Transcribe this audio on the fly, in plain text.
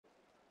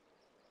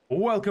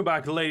Welcome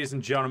back, ladies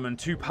and gentlemen,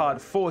 to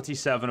part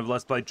 47 of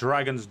Let's Play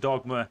Dragon's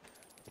Dogma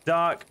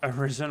Dark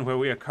Arisen, where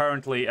we are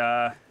currently,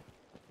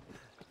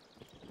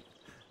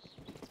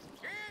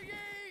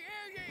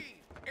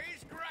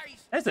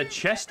 There's a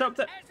chest up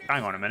there.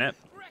 Hang on a minute.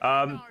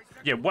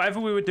 Yeah, whatever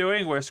we were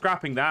doing, we're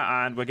scrapping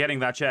that, and we're getting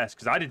that chest,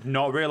 because I did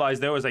not realize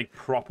there was a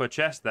proper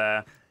chest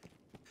there.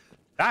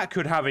 That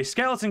could have a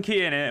skeleton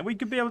key in it, and we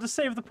could be able to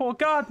save the poor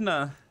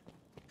gardener.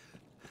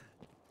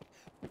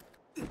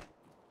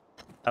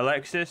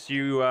 Alexis,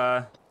 you,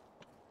 Well,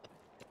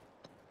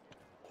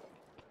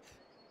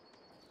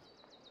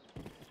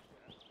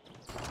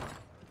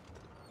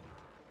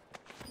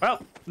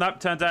 nope,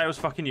 turns out it was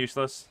fucking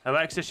useless.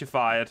 Alexis, you're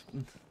fired.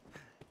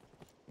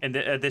 In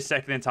this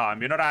second in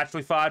time. You're not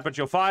actually fired, but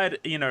you're fired,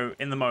 you know,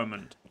 in the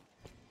moment.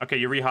 Okay,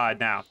 you're rehired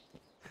now.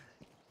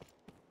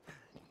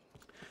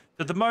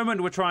 At the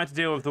moment, we're trying to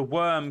deal with the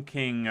Worm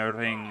King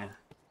ring.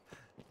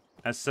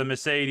 As Sir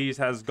Mercedes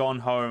has gone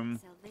home.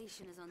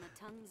 Salvation is on the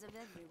tongues of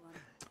everyone.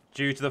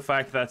 Due to the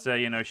fact that,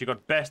 you know, she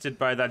got bested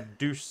by that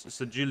Deuce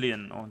Sir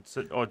Julian,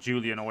 or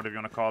Julian, or whatever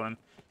you want to call him.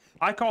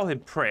 I call him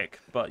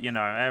Prick, but, you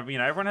know,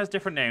 everyone has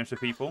different names for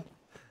people.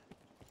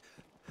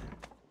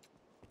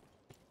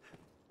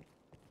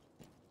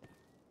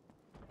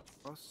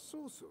 A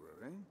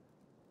sorcerer, eh?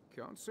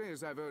 Can't say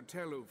as I've heard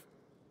tell of...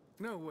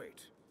 No,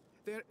 wait.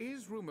 There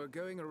is rumor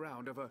going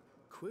around of a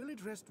queerly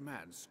dressed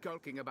man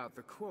skulking about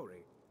the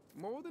quarry.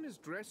 More than his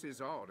dress is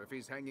odd if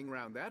he's hanging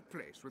around that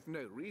place with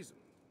no reason.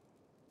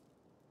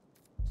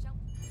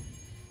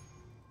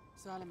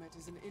 Salamet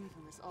is an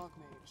infamous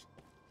archmage.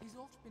 He's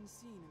oft been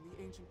seen in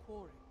the ancient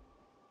quarry.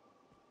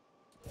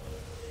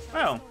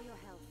 Well,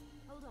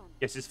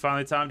 guess it's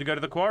finally time to go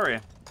to the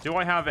quarry. Do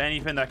I have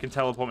anything that can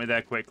teleport me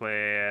there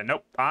quickly?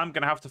 Nope. I'm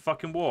gonna have to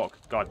fucking walk.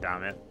 God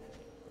damn it.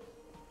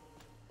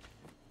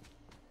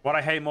 What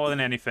I hate more than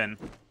anything.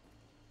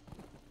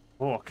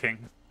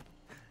 Walking.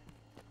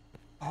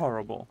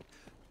 Horrible.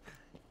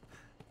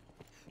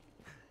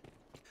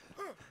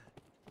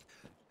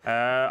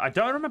 I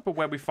don't remember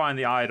where we find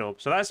the idol.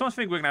 So that's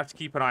something we're gonna have to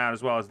keep an eye on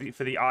as well,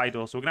 for the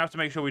idol. So we're gonna have to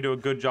make sure we do a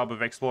good job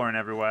of exploring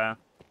everywhere.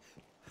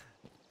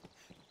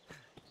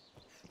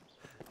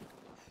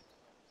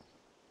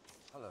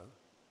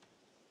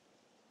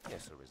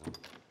 Yes, Arisen.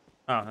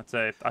 Oh, that's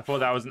it. I thought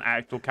that was an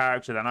actual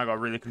character, then I got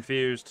really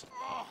confused.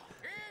 Oh,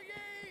 hear ye!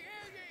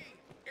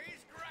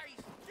 His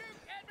Grace,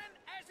 Duke Edmund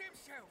as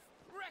himself,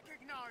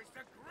 recognize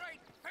the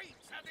great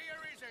feats of the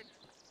Arisen.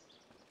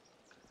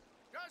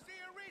 Does the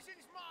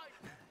Arisen's might...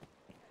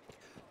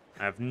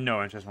 I have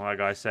no interest in what that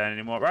guy's saying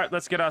anymore. Right,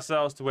 let's get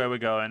ourselves to where we're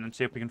going and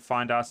see if we can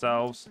find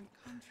ourselves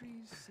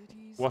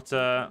what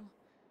the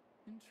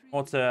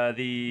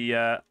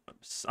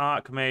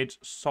Archmage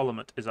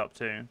Solomon is up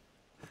to.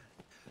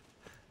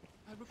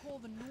 I recall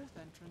the north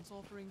entrance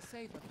offering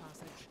safer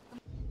passage.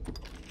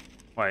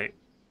 Wait.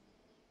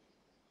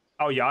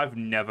 Oh yeah, I've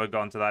never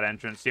gone to that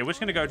entrance. Yeah, we're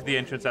just gonna go to the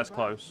entrance that's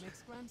close.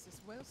 Makes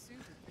Gransys well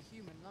suited for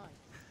human life.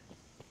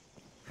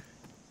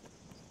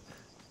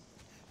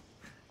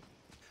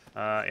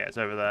 Yeah, it's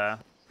over there.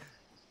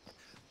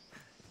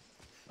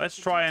 Let's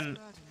try and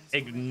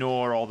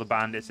ignore all the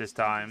bandits this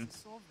time. A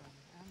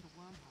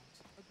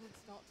good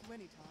start to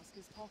any task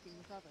is talking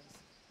with others.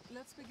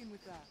 Let's begin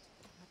with that.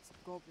 That's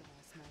goblin,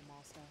 my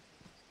master.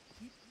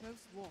 Keep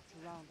close watch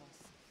around us.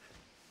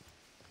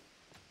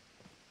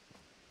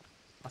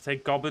 I'll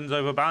take goblins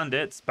over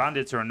bandits.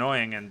 Bandits are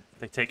annoying and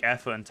they take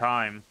effort and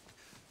time.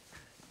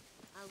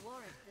 I'll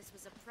warrant this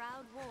was a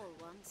proud wall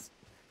once.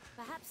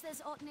 Perhaps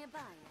there's aught nearby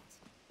yet.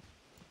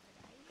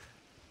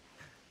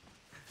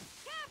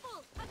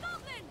 Careful! A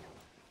goblin!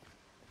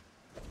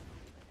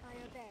 I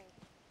obey.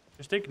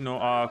 Just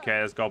ignore... Oh, okay,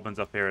 there's goblins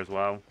up here as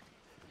well.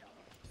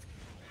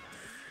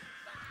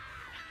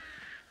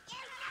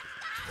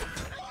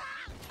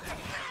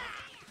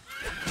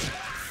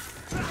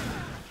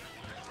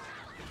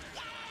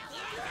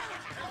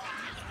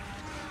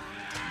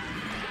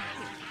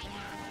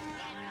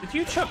 Did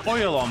you chuck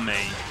oil on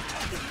me?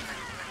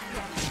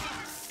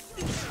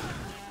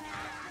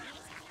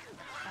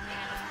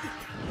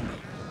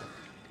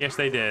 Yes,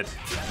 they did.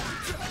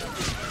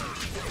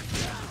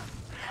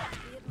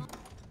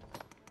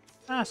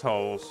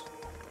 Assholes.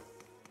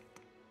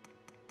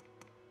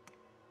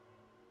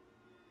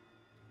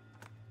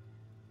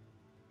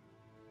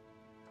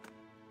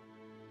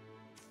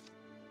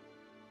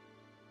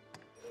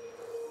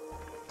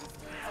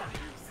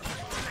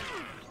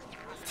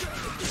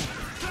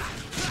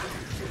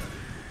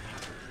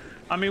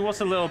 I mean, what's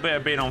a little bit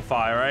of being on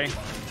fire, eh?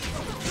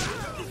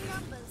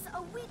 Numbers.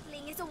 A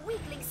weakling is a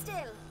weakling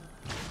still.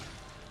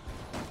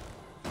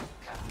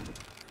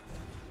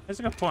 That's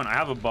a good point. I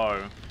have a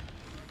bow.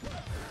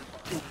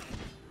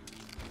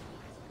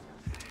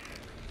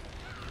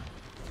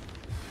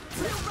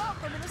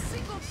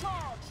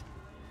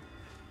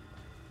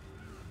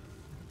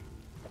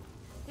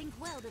 Think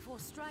well before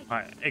striking.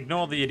 Alright,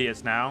 ignore the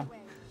idiots now.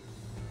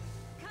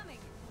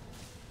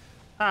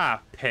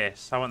 Ah,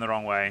 piss. I went the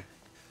wrong way.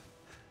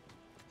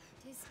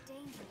 It is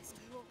dangerous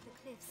to walk the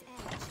cliff's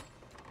edge.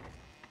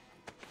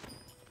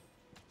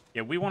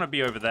 Yeah, we want to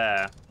be over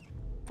there.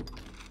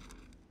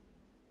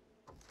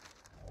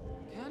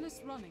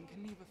 Careless running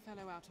can leave a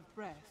fellow out of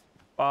breath.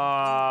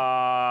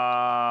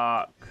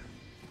 Fuck.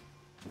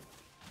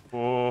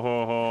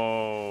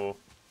 Whoa.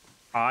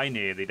 I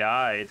nearly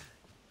died.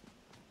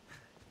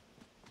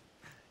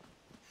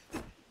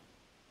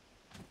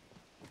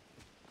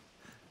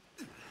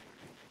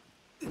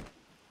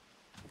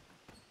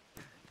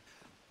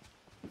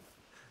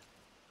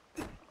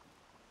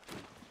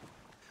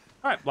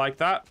 Alright, like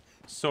that.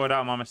 Sort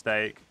out my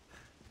mistake.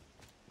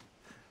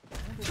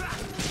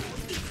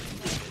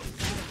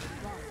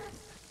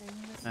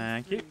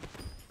 Thank you.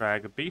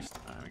 Drag a beast.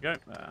 There we go.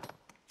 There.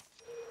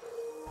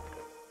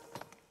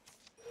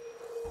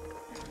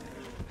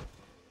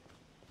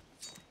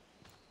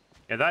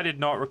 Yeah, that did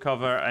not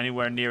recover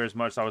anywhere near as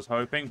much as I was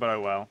hoping, but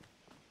oh well.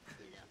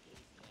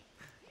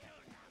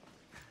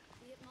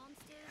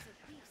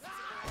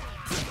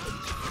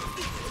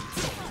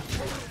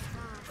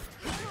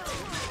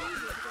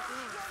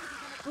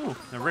 Ooh,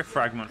 the rift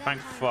fragment,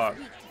 thank fuck.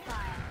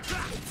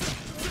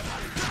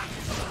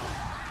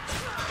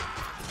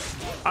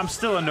 I'm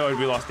still annoyed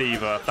we lost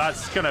Eva.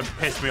 That's gonna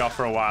piss me off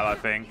for a while, I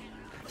think.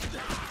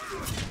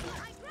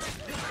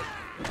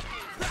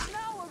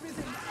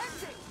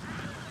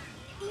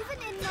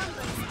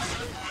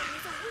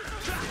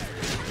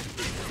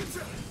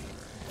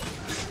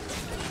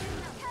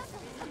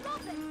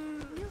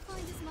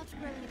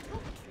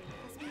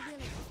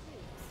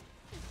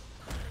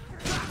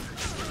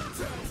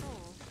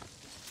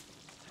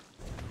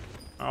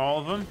 All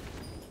of them.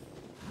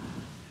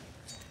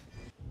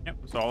 Yep,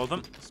 that's all of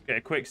them. Let's get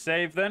a quick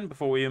save then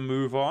before we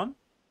move on.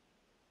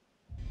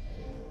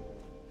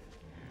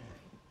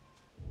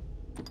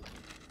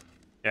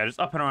 Yeah, just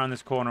up and around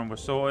this corner and we're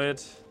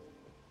sorted.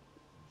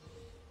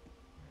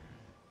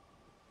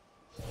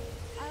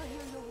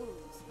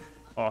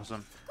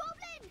 Awesome.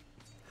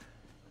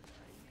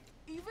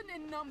 Even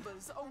in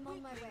numbers, a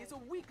weakling is a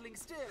weakling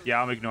still.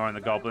 Yeah, I'm ignoring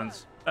the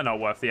goblins. They're not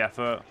worth the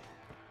effort.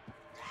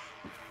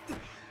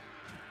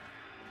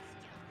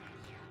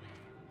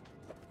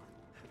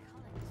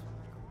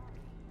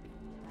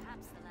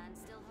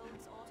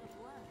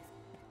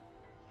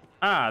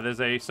 Ah,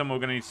 there's someone we're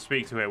going to need to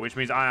speak to here, which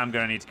means I am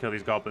going to need to kill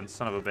these goblins,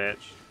 son of a bitch.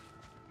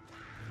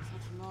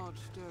 Such large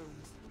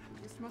stones.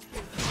 This must be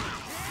a...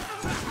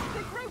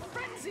 They grow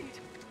frenzied!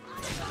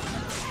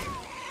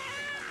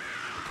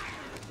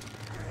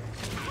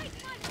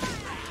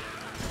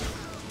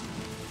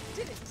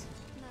 Did it?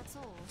 That's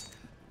all.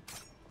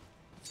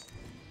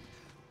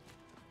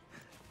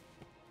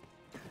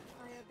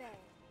 I obey.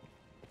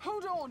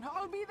 Hold on,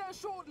 I'll be there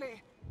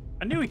shortly.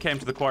 I knew we came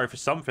to the quarry for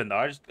something,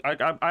 though. I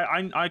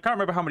can't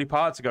remember how many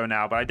parts ago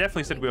now, but I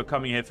definitely said we were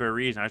coming here for a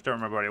reason. I just don't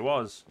remember what it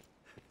was.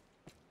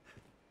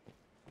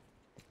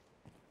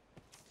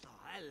 Oh,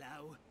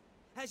 hello.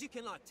 As you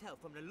cannot tell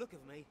from the look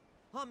of me,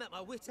 I'm at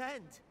my wit's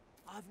end.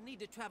 I've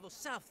need to travel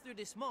south through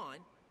this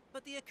mine,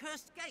 but the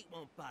accursed gate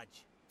won't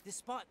budge.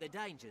 Despite the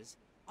dangers,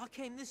 I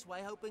came this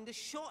way hoping to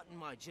shorten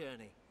my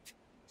journey.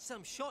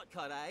 Some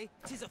shortcut, eh?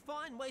 'Tis a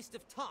fine waste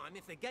of time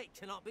if the gate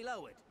cannot be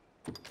lowered.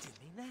 Do you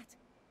mean that?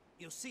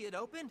 You'll see it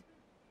opened?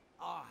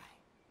 Aye,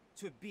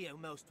 'twould be a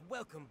most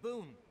welcome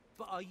boon.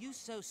 But are you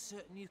so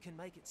certain you can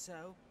make it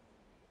so?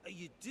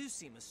 You do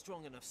seem a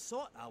strong enough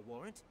sort, I'll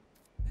warrant.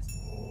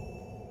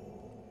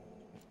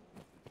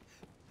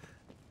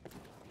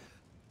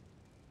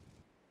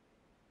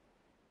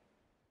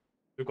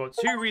 We've got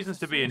 2 reasons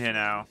to be in here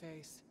now.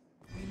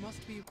 We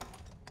must be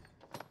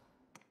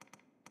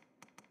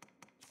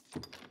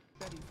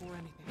ready for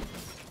anything.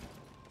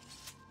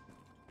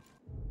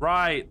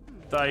 Right.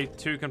 The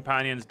 2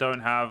 companions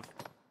don't have...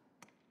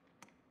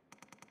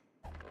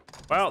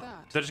 Well,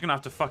 they're just gonna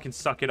have to fucking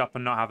suck it up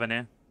and not have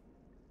any.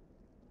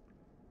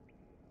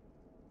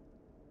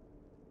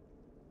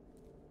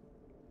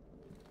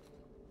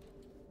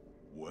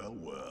 Well,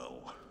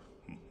 well.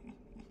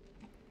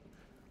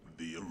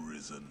 The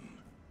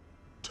Arisen.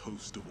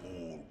 Toast of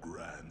all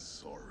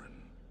Gransys.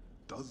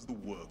 Does the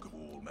work of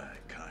all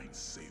mankind's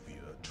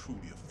savior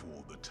truly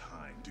afford the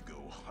time to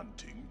go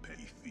hunting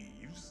petty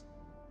thieves?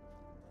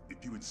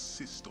 If you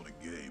insist on a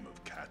game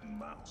of cat and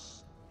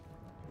mouse,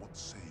 what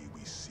say we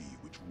see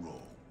which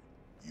role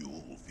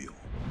you'll fill?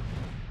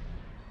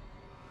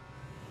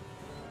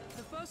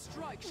 The first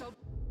strike shall...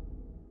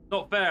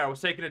 Not fair, I was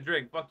taking a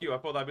drink. Fuck you, I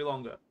thought that'd be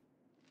longer.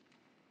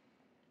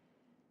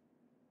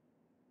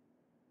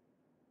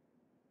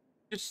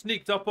 Just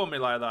sneaked up on me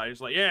like that. He's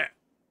like, yeah,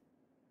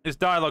 this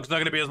dialogue's not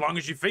going to be as long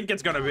as you think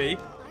it's going to be.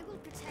 I will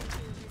protect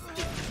you.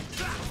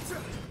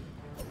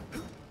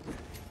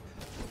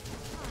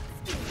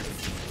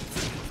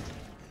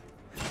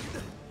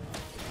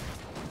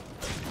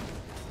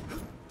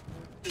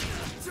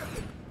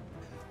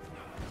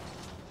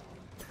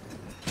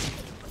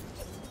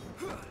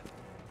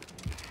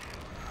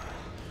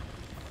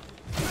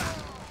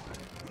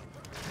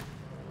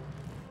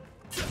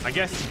 I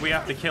guess we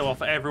have to kill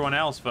off everyone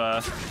else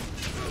first.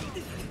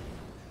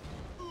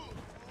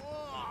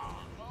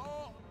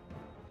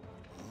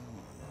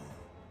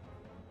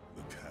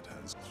 The cat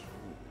has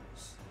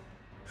claws.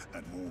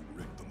 and more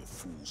rigged than the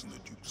fools in the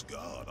Duke's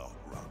Guard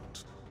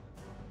outright.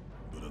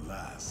 But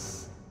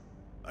alas,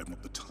 I've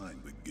not the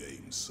time to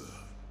game, sir.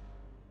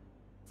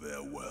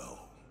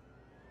 Farewell.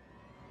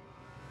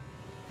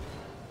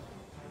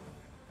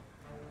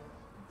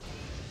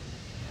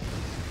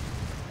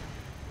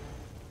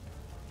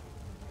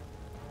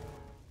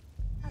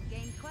 I've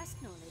gained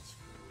quest knowledge.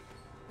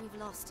 We've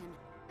lost him.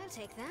 I'll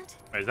take that.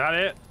 Is that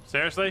it?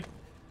 Seriously?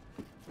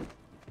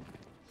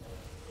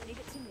 Leave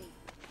it to me.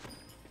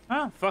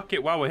 Oh, fuck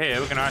it. While we're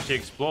here, we can actually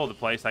explore the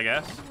place, I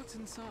guess. What's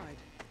inside?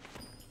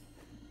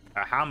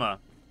 A hammer.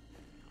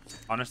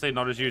 Honestly,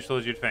 not as useful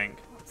as you'd think.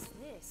 What's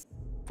this?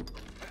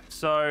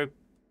 So,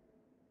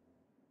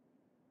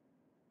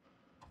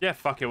 yeah,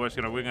 fuck it. We're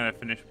gonna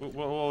finish.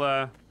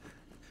 We'll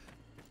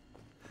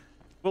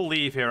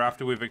leave here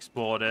after we've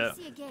explored it. I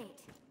see a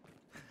gate.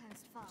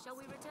 Closed fast. Shall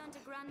we return to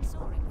Grand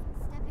Soaring?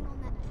 Stepping on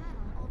that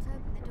panel ought to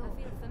open the door.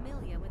 I feel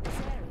familiar with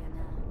this area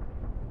now.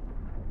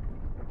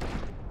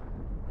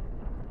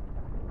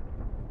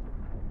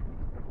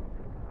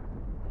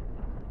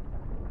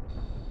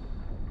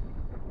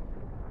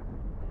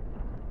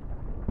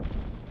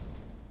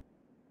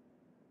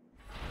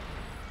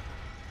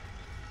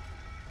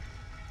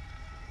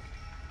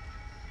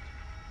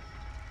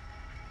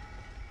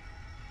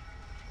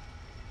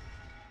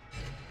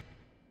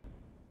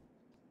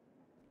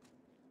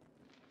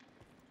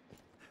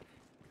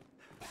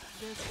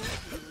 There's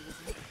water here,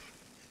 isn't it?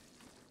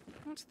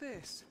 What's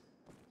this?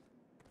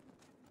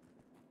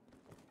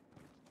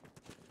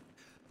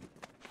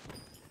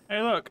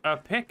 Hey, look, a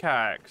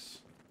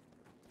pickaxe.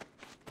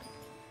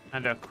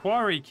 And a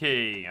quarry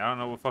key. I don't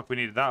know what the fuck we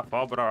needed that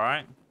for, but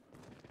alright.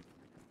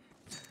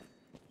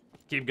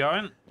 Keep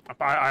going.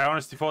 I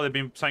honestly thought there'd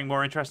been something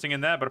more interesting in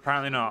there, but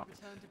apparently not.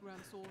 Return to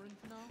Grand Soaring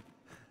for now?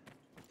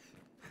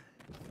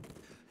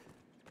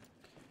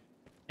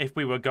 If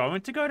we were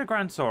going to go to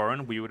Grand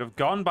Soren, we would have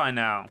gone by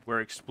now.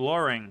 We're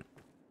exploring.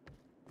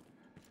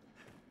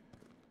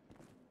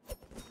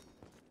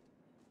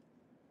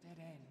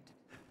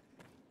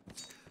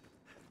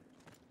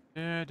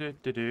 Dead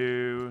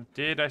end.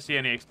 Did I see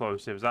any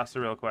explosives? That's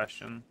the real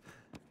question.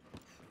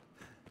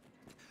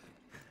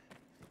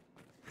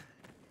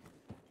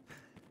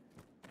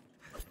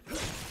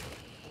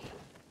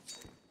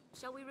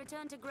 Shall we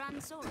return to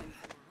Grand Soaring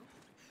for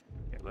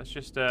now? Okay, let's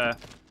just All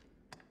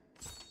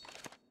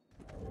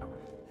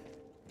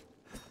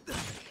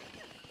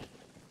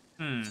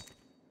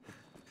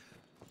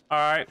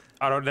right.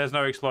 There's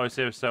no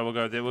explosives, so we'll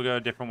go a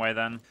different way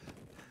then.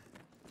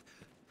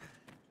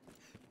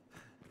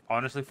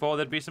 Honestly thought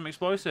there'd be some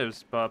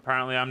explosives, but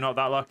apparently I'm not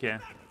that lucky.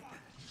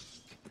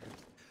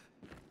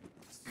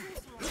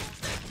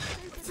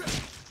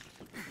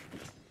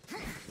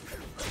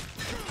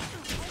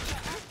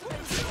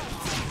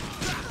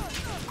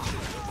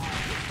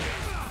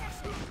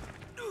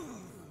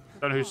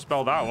 Don't know whose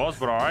spell that was,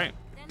 but alright.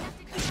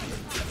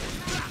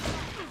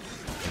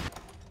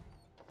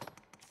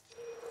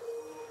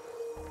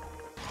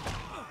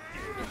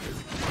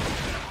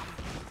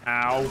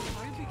 Ow.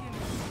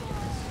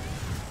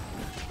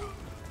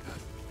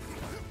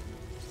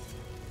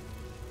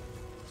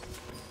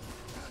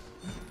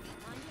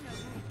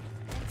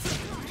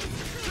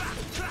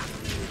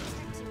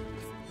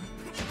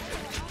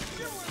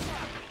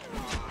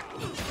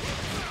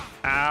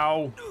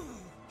 Ow.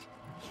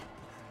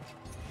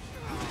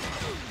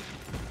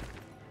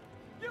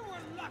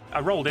 I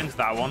rolled into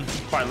that one,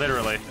 quite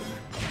literally.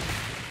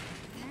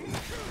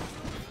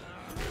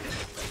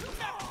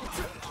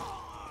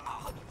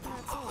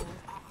 That's all.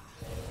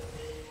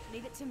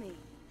 Leave it to me.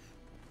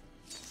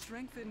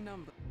 Strength in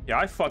number. Yeah,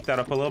 I fucked that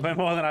up a little bit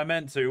more than I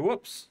meant to.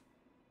 Whoops.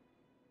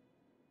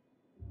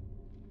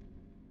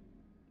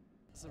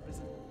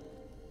 Arisen.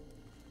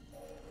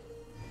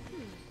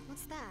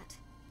 What's that?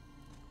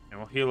 And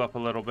we'll heal up a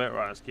little bit.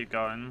 Right, let's keep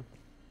going.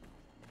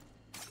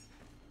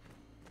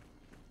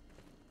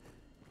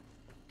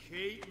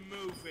 Keep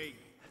moving.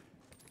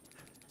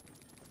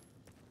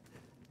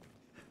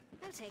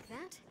 I'll take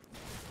that.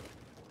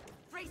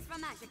 Brace for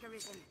magic,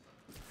 Arisen.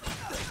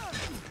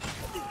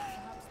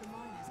 Perhaps the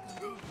mine has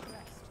come to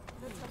rest.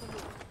 Let's have a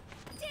look.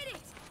 Did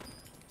it!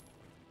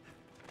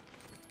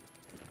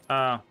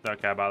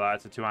 Don't care about that.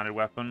 It's a two-handed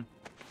weapon.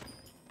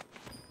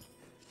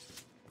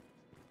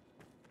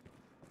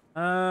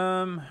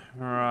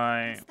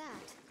 Right. What's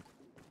that?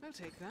 I'll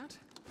take that.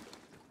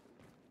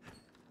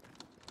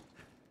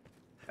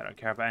 I don't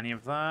care about any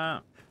of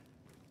that.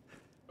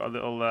 Got a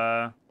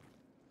little,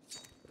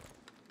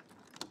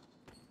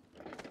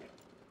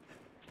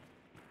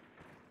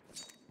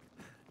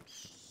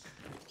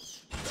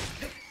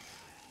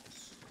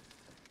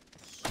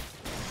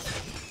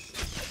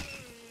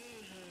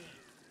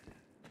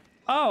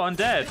 Oh,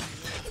 undead.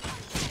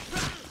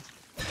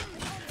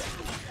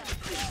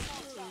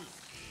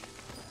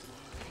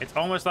 It's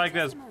almost like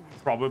there's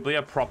probably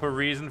a proper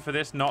reason for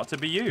this not to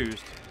be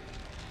used.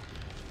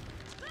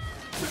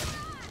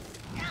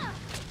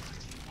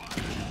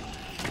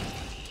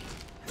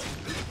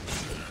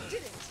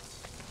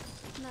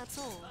 That's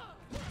all.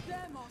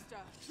 There, Master.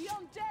 The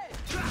undead.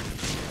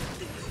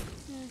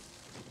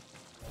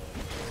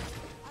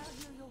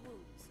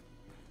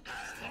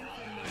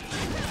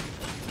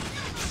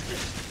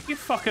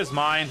 Fucker's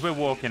mind. We're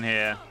walking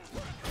here.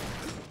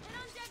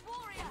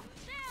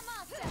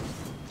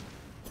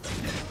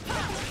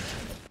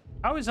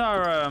 How is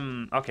our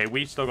okay,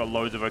 we've still got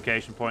loads of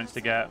vocation points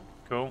to get.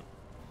 Cool.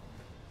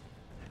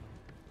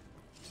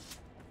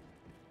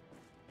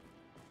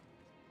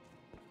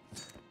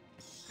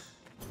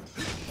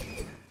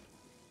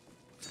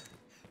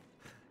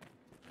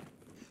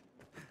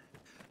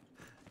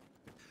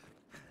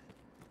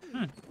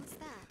 What's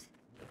that?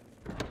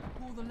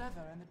 Pull the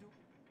lever and the door.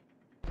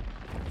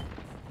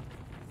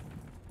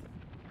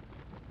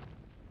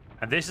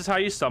 And this is how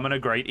you summon a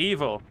great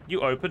evil.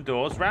 You open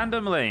doors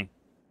randomly.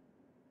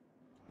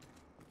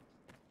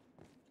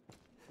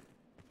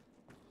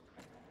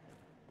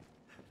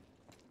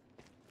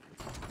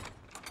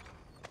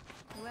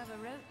 Whoever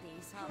wrote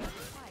these harbored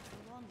quite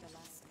a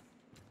wanderlust.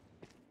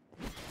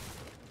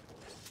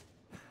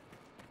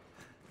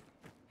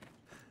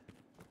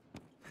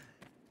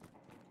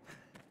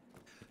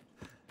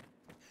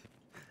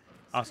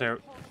 I'll say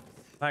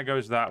that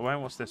goes that way.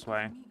 What's this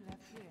way?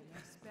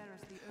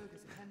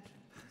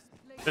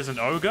 There's an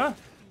ogre?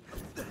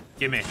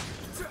 Gimme.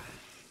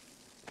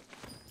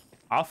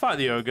 I'll fight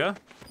the ogre.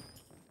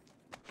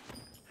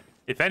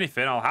 If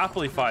anything, I'll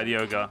happily fight the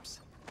ogre.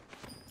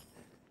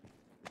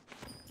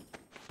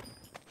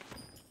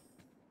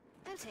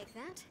 I'll take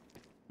that.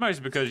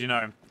 Mostly because, you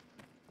know,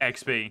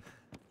 XP.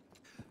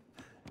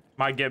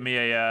 Might get me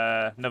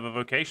a another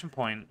vocation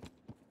point.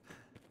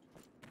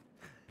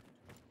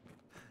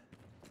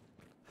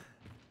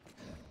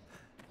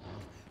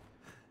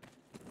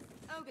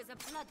 Ogres are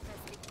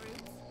bloodthirsty brutes.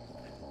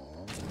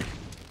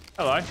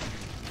 Hello.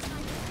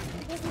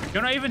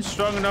 You're not even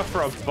strong enough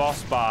for a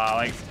boss bar.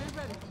 Like, Stay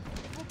ready.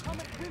 We'll come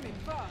at women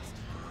first.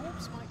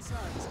 Corpse might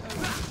serve as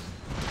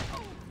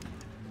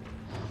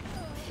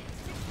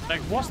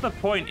like, what's the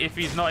point if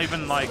he's not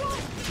even like,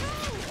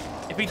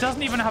 if he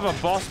doesn't even have a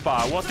boss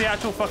bar? What's the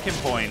actual fucking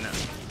point?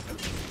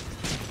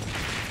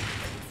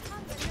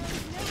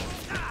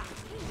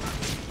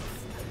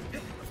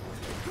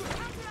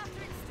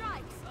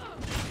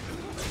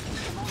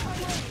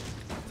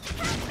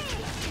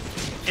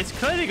 It's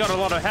clearly got a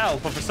lot of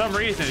health, but for some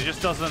reason it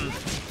just doesn't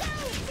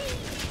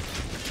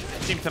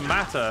seem to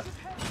matter.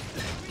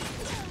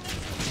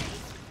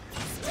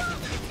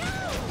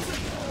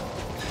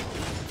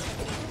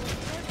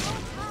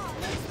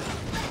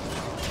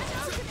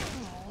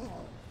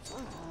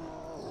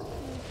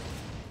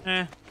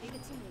 Eh.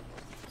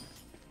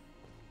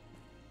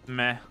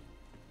 Meh.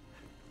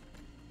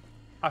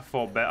 I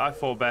fought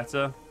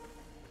better.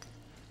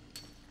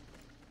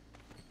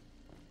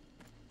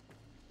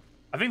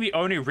 I think the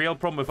only real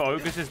problem with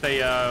ogres is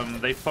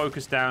they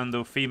focus down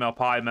the female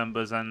party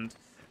members, and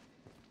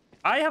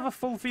I have a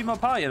full female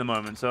party at the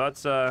moment, so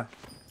that's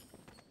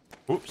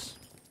whoops.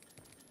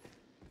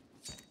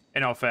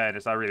 In all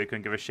fairness, I really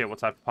couldn't give a shit what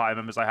type of party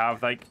members I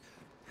have. Like,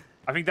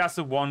 I think that's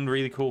the one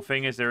really cool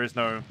thing is there is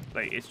no,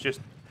 like, it's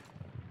just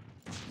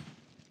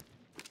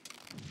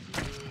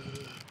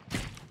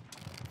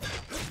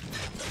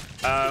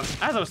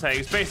as I was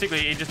saying, it's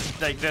basically it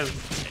just like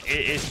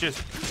it's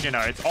just, you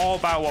know, it's all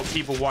about what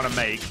people want to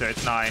make, so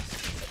it's nice.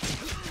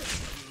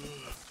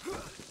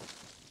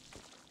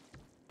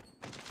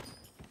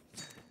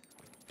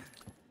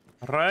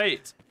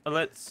 Right,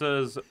 let's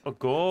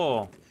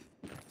go.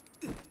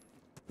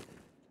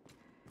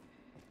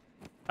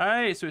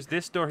 Hey, so it's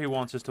this door he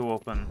wants us to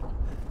open. I'd like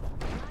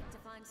to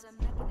find some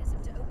mechanism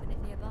to open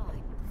it nearby.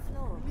 The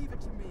floor. Leave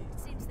it to me.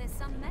 Seems there's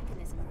some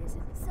mechanism,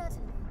 Arisen.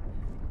 Certainly.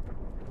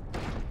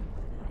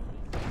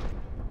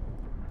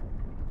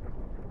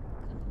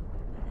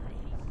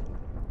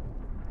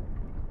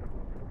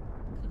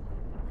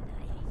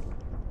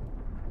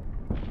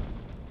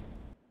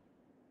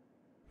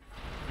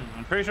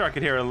 I'm pretty sure I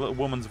could hear a little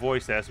woman's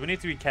voice there, so we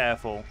need to be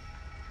careful.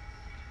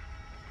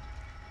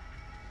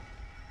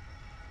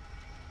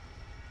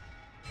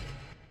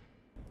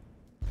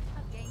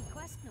 I've gained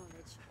quest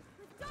knowledge.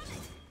 We've done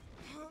it!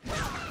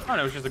 Oh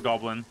no, it's just a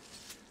goblin.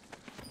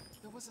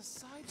 There was a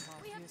side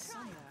path here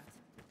somewhere.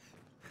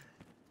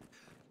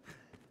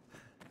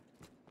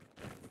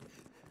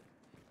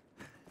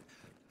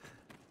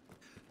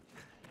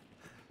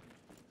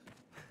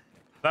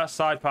 That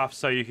side path,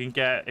 so you can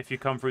get, if you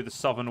come through the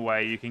southern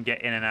way, you can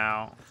get in and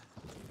out.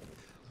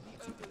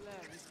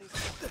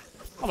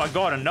 Oh my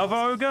god, another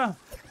ogre?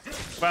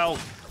 Well,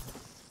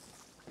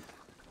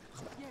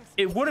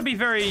 it wouldn't be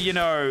very, you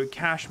know,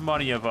 cash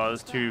money of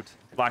us to,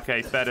 like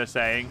a better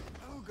saying.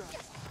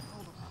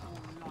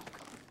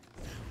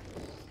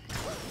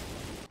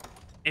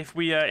 If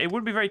we, it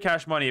wouldn't be very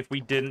cash money if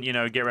we didn't, you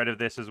know, get rid of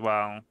this as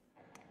well.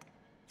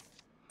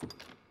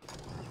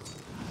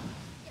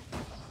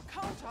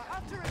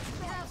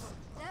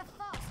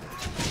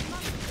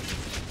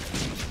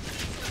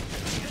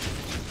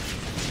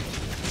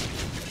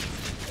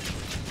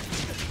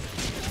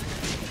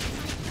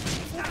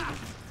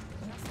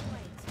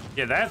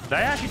 Yeah, they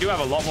actually do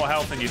have a lot more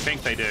health than you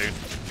think they do.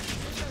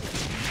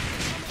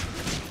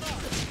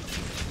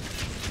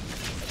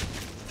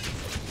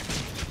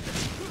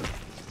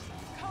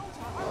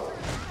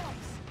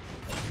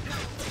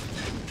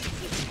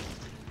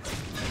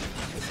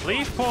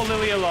 Leave poor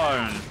Lily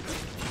alone.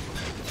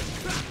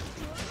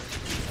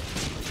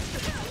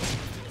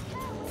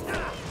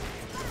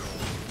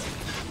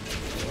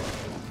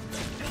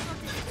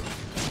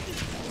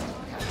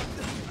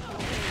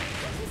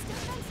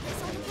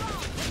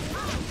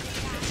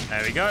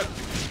 There we go.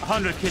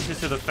 100 kisses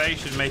to the face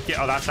should make it.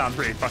 Oh, that sounds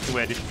pretty fucking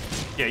weird.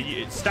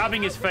 Yeah,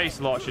 stabbing his face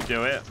a lot should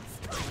do it.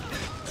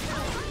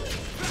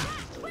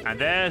 And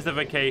there's the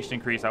vacation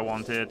increase I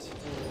wanted.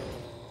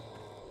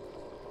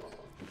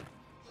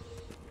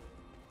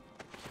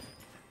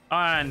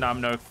 And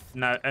I'm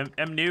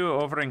I'm new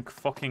over in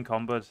fucking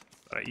combat.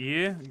 Right,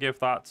 you give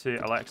that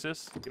to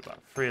Alexis. Give that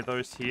 3 of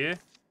those here.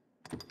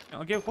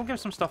 We'll give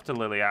some stuff to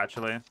Lily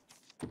actually.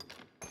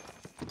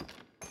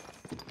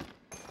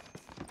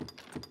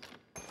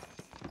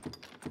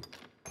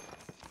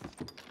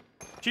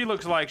 She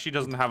looks like she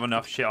doesn't have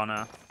enough shit on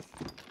her.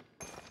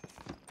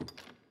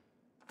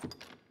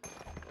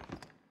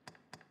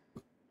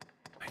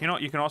 You know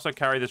what? You can also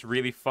carry this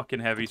really fucking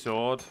heavy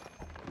sword.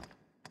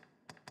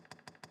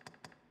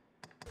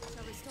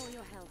 Shall restore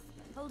your health.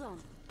 Hold on.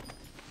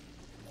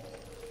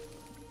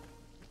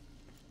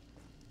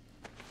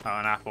 Oh,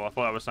 an apple. I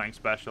thought that was something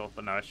special,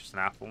 but no, it's just an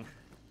apple.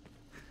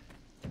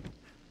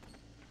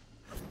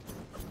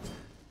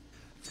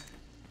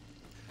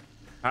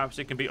 Perhaps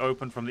it can be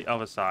opened from the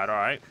other side. All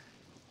right.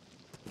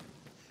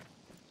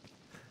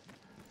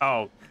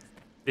 Oh,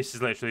 this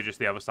is literally just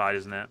the other side,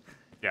 isn't it?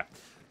 Yeah.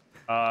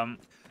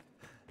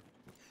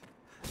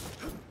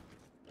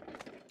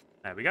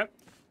 There we go.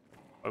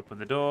 Open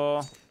the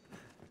door.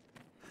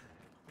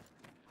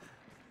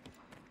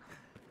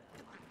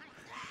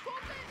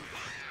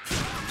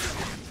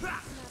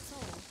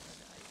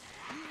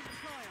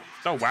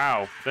 Oh,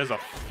 wow. There's a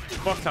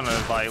fuck ton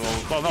of, like,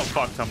 well, not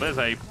fuck ton, but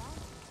there's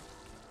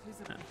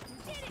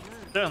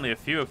certainly a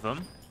few of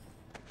them.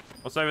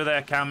 What's over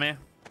there, Cammy?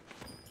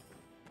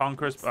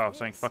 Conquerors. Oh,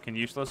 something fucking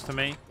useless to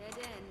me.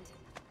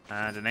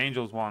 And an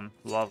angel's one.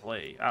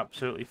 Lovely.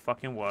 Absolutely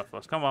fucking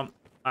worthless. Come on.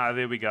 Ah,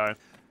 there we go.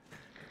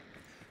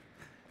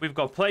 We've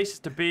got places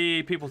to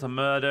be, people to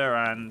murder,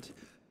 and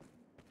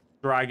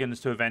dragons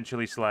to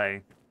eventually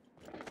slay.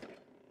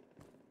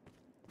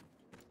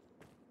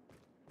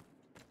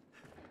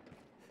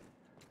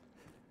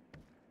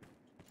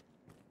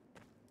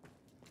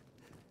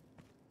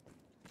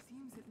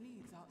 Seems it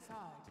leads outside.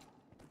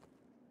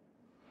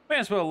 May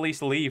as well at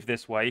least leave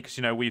this way, because,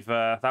 you know, we've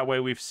that way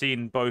we've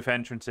seen both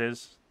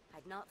entrances.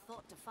 I'd not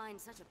thought to find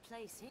such a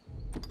place here.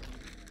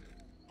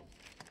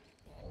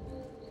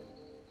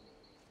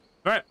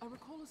 Right. I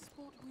recall a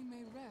spot we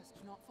may rest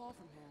not far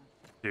from here.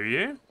 Do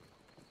you?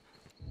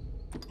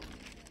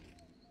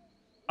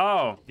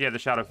 Oh, yeah, the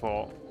Shadow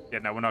Fort. Yeah,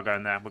 no, we're not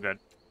going there. We're good.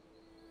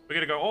 We're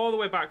going to go all the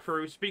way back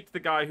through, speak to the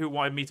guy who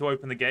wanted me to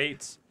open the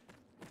gates,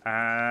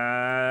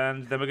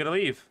 and then we're going to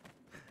leave.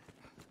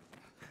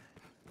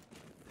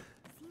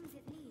 Seems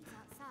it leads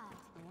outside.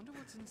 I wonder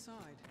what's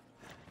inside.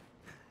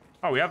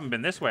 Oh, we haven't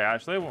been this way,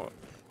 actually. What?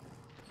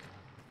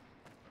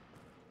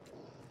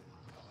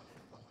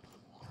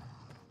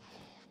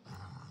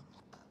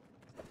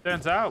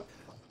 Turns out.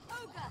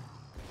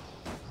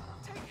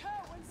 Take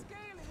care when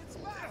scaling its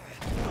back.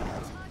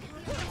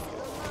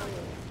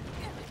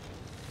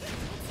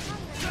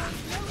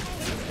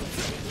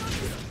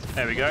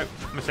 There we go.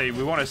 I'm gonna say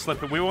we want to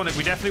slip it. We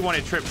definitely want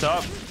it tripped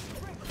up. Do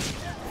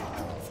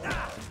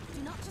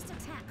not just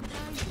attack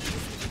blindly.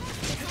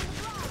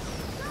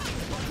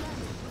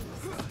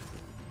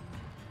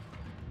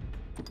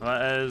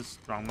 Let us.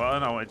 Wrong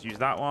button. I wanted to use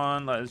that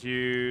one. Let us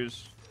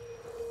use.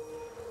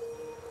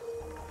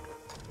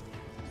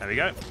 There we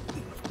go.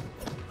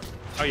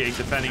 Oh yeah, he's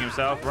defending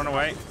himself. Run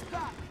away.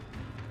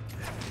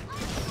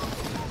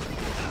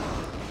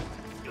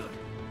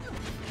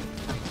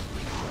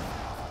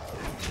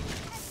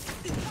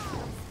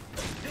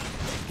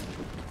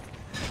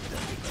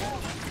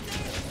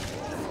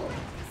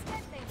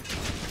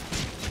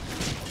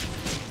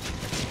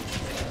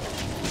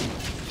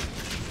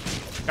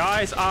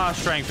 Guys, our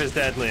strength is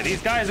deadly.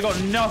 These guys have got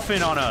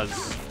nothing on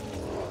us.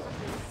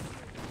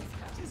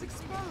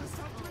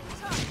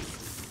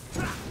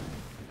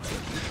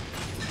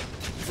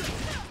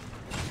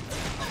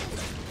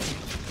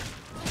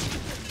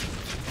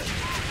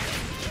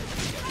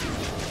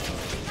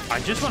 I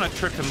just want to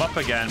trip him up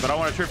again, but I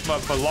want to trip him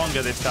up for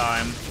longer this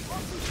time.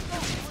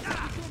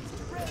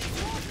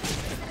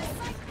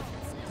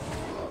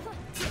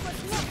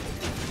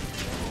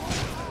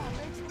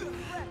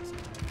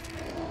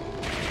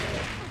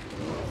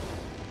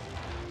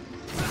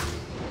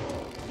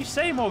 You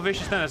say more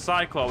vicious than a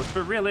Cyclops,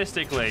 but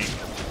realistically,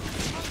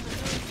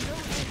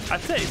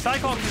 I'd say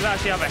Cyclops does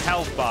actually have a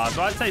health bar,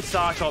 so I'd say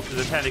Cyclops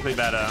is technically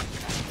better.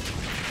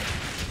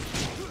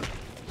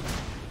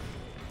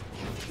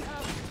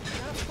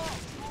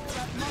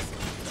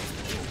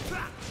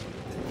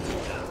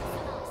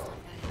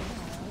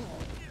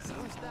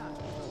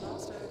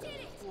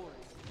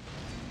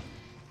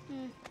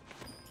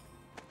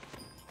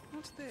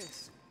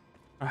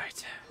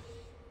 Right.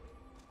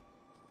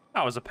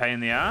 That was a pain in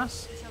the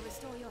ass. Shall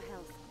restore your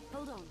health.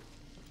 Hold on.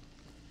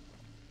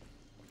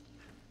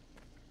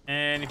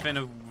 Anything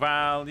of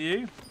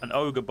value? An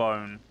ogre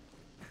bone.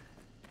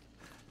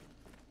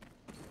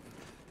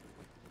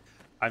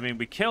 I mean,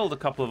 we killed a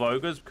couple of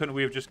ogres. Couldn't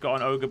we have just got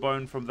an ogre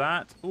bone from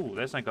that? Ooh,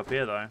 there's something up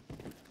here, though.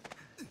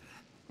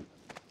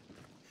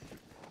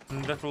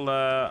 Little,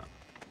 Oh,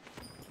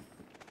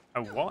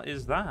 what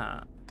is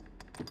that?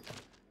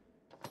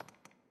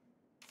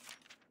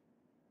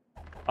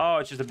 Oh,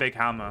 it's just a big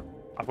hammer.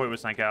 I thought it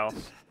was something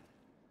else.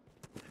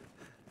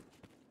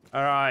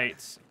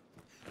 Alright.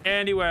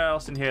 Anywhere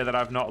else in here that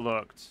I've not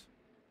looked?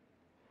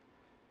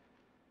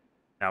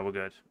 Now we're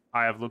good.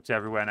 I have looked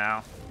everywhere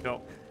now.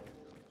 Cool.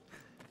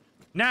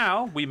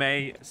 Now we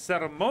may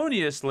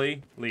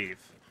ceremoniously leave.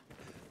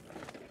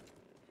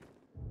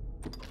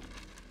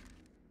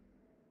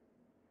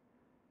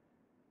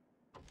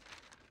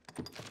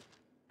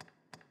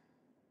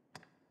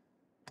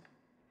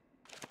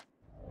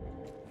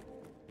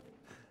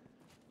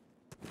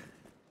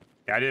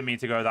 Yeah, I didn't mean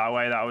to go that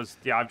way. That was...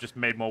 Yeah, I've just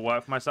made more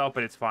work for myself,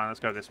 but it's fine. Let's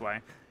go this way.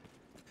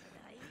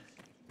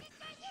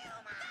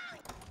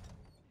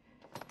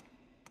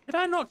 Did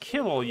I not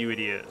kill all you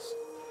idiots?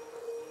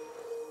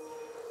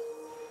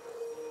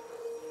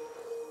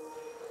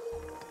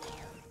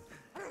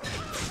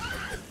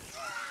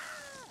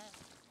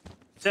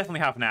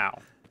 Definitely have now.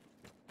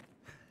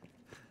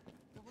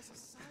 There was a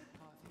side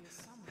path here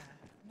somewhere.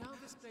 Now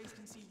this place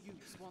can see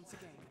use once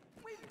again.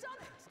 We've done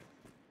it!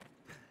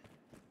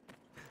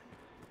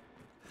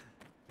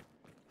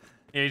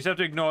 Yeah, you just have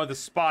to ignore the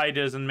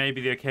spiders and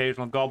maybe the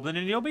occasional goblin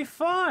and you'll be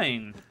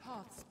fine. The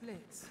path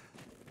splits.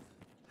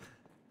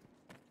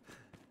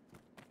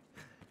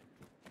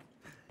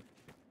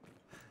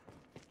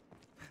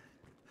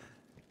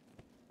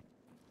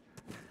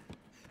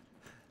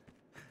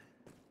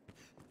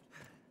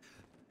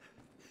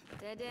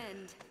 Dead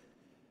end.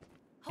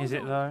 Is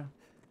it though?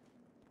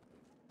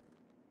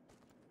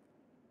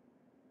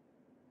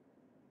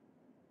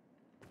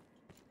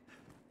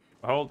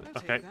 Hold.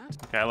 Okay.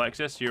 Okay,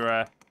 Alexis,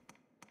 your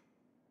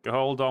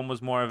hold on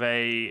was more of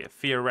a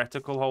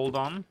theoretical hold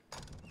on.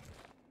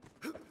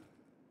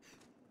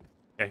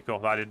 Okay, cool.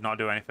 That did not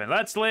do anything.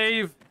 Let's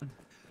leave.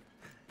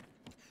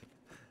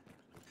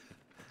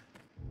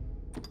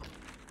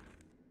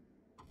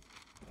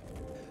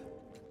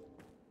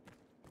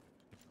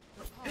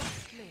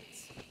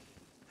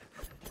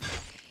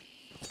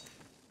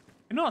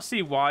 I do not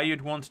see why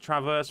you'd want to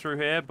traverse through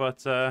here,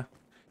 but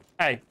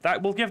hey,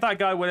 that we'll give that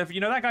guy whatever. You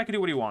know, that guy can do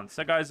what he wants.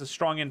 That guy's a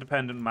strong,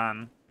 independent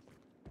man.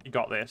 You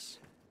got this.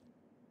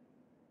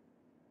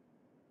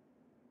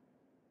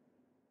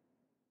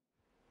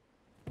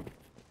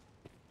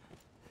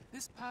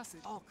 This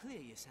passage... All clear,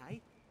 you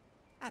say?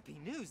 Happy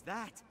news,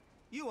 that.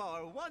 You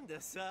are a wonder,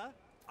 sir.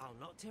 I'll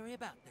not tarry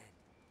about then.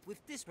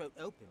 With this road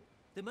open,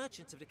 the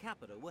merchants of the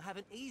capital will have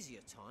an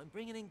easier time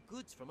bringing in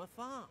goods from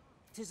afar.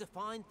 'Tis a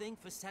fine thing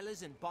for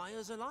sellers and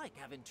buyers alike,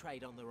 having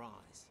trade on the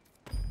rise.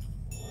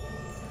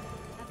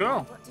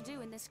 Cool. What to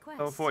do in this quest?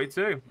 Level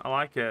 42. I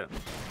like it.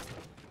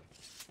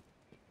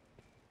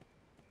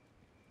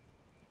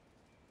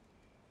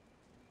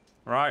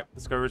 Right,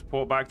 let's go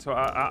report back to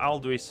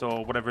Alduis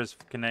or whatever his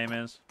fucking name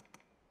is.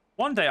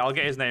 One day I'll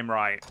get his name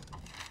right.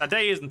 That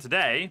day isn't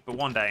today, but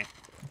one day.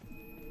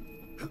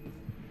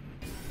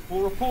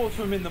 We'll report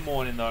to him in the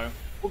morning, though.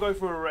 We'll go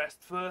for a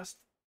rest first.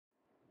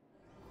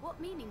 What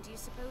meaning do you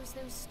suppose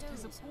those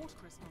stones It's a port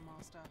crystal,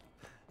 Master.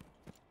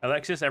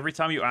 Alexis, every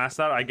time you ask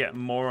that, I get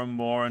more and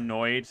more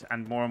annoyed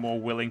and more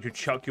willing to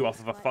chuck you off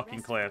of a Quite fucking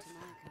restful cliff. to my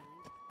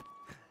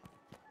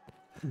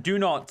kind. Do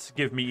not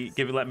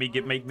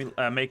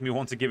make me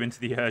want to give into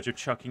the urge of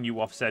chucking you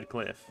off said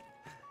cliff.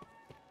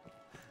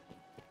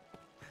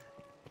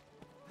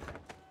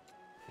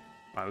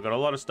 Right, we've got a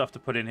lot of stuff to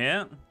put in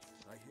here.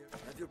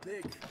 Have your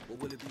pick. What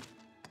will it be?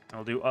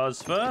 I'll do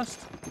us first.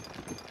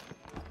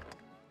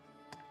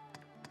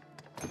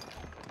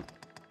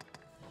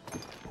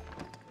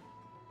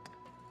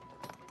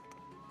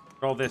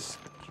 All this.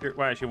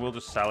 Well, actually, we'll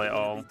just sell it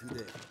all.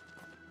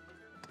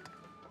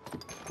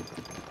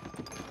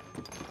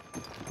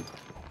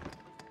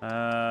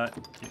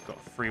 You've got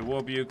 3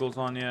 war bugles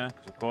on you,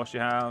 'cause of course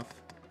you have.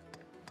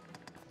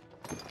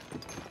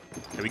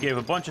 Yeah, we gave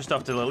a bunch of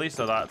stuff to Lily,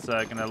 so that's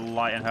gonna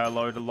lighten her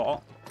load a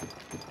lot.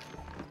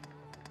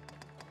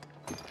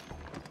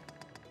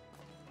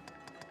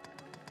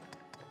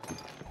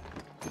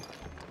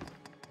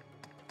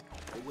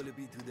 What will it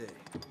be today?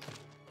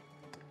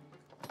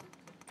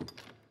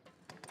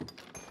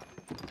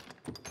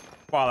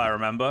 While I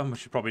remember, we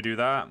should probably do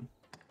that.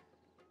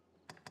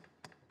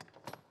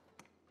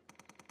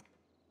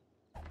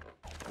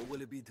 What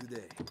will it be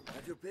today?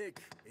 Have your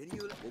pick.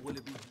 What will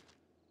it be?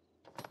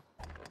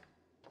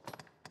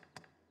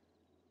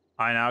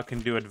 I now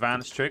can do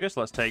advanced triggers.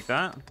 Let's take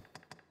that.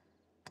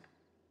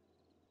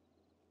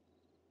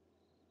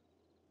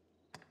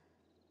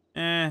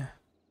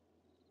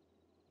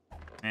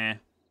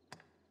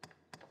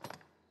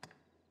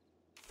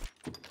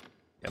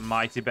 Get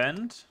mighty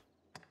bend.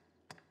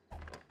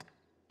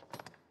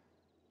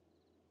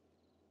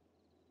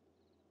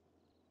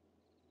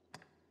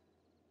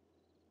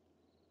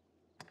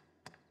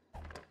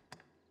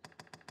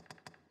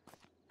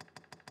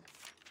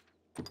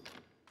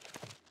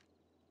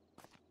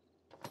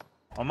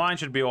 Well, mine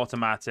should be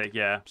automatic,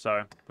 yeah,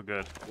 so we're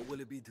good. What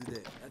will it be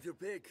today? Have your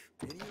pick.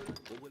 Any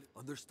what will it...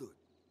 Understood.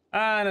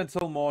 And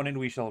until morning,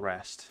 we shall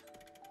rest.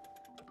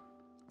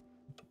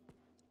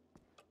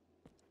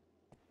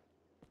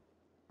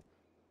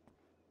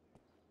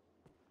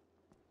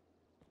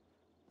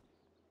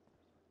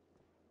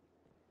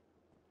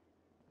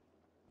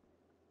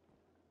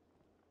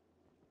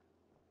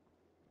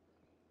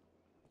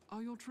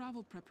 Are your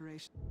travel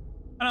preparations?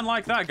 And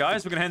unlike that,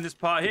 guys, we're going to end this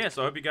part here.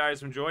 So I hope you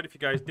guys enjoyed. If you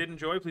guys did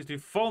enjoy, please do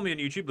follow me on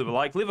YouTube, leave a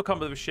like, leave a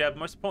comment, leave a share. But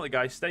most importantly,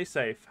 guys, stay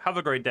safe. Have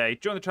a great day.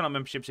 Join the channel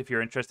memberships if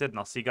you're interested, and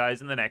I'll see you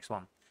guys in the next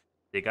one.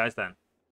 See you guys then.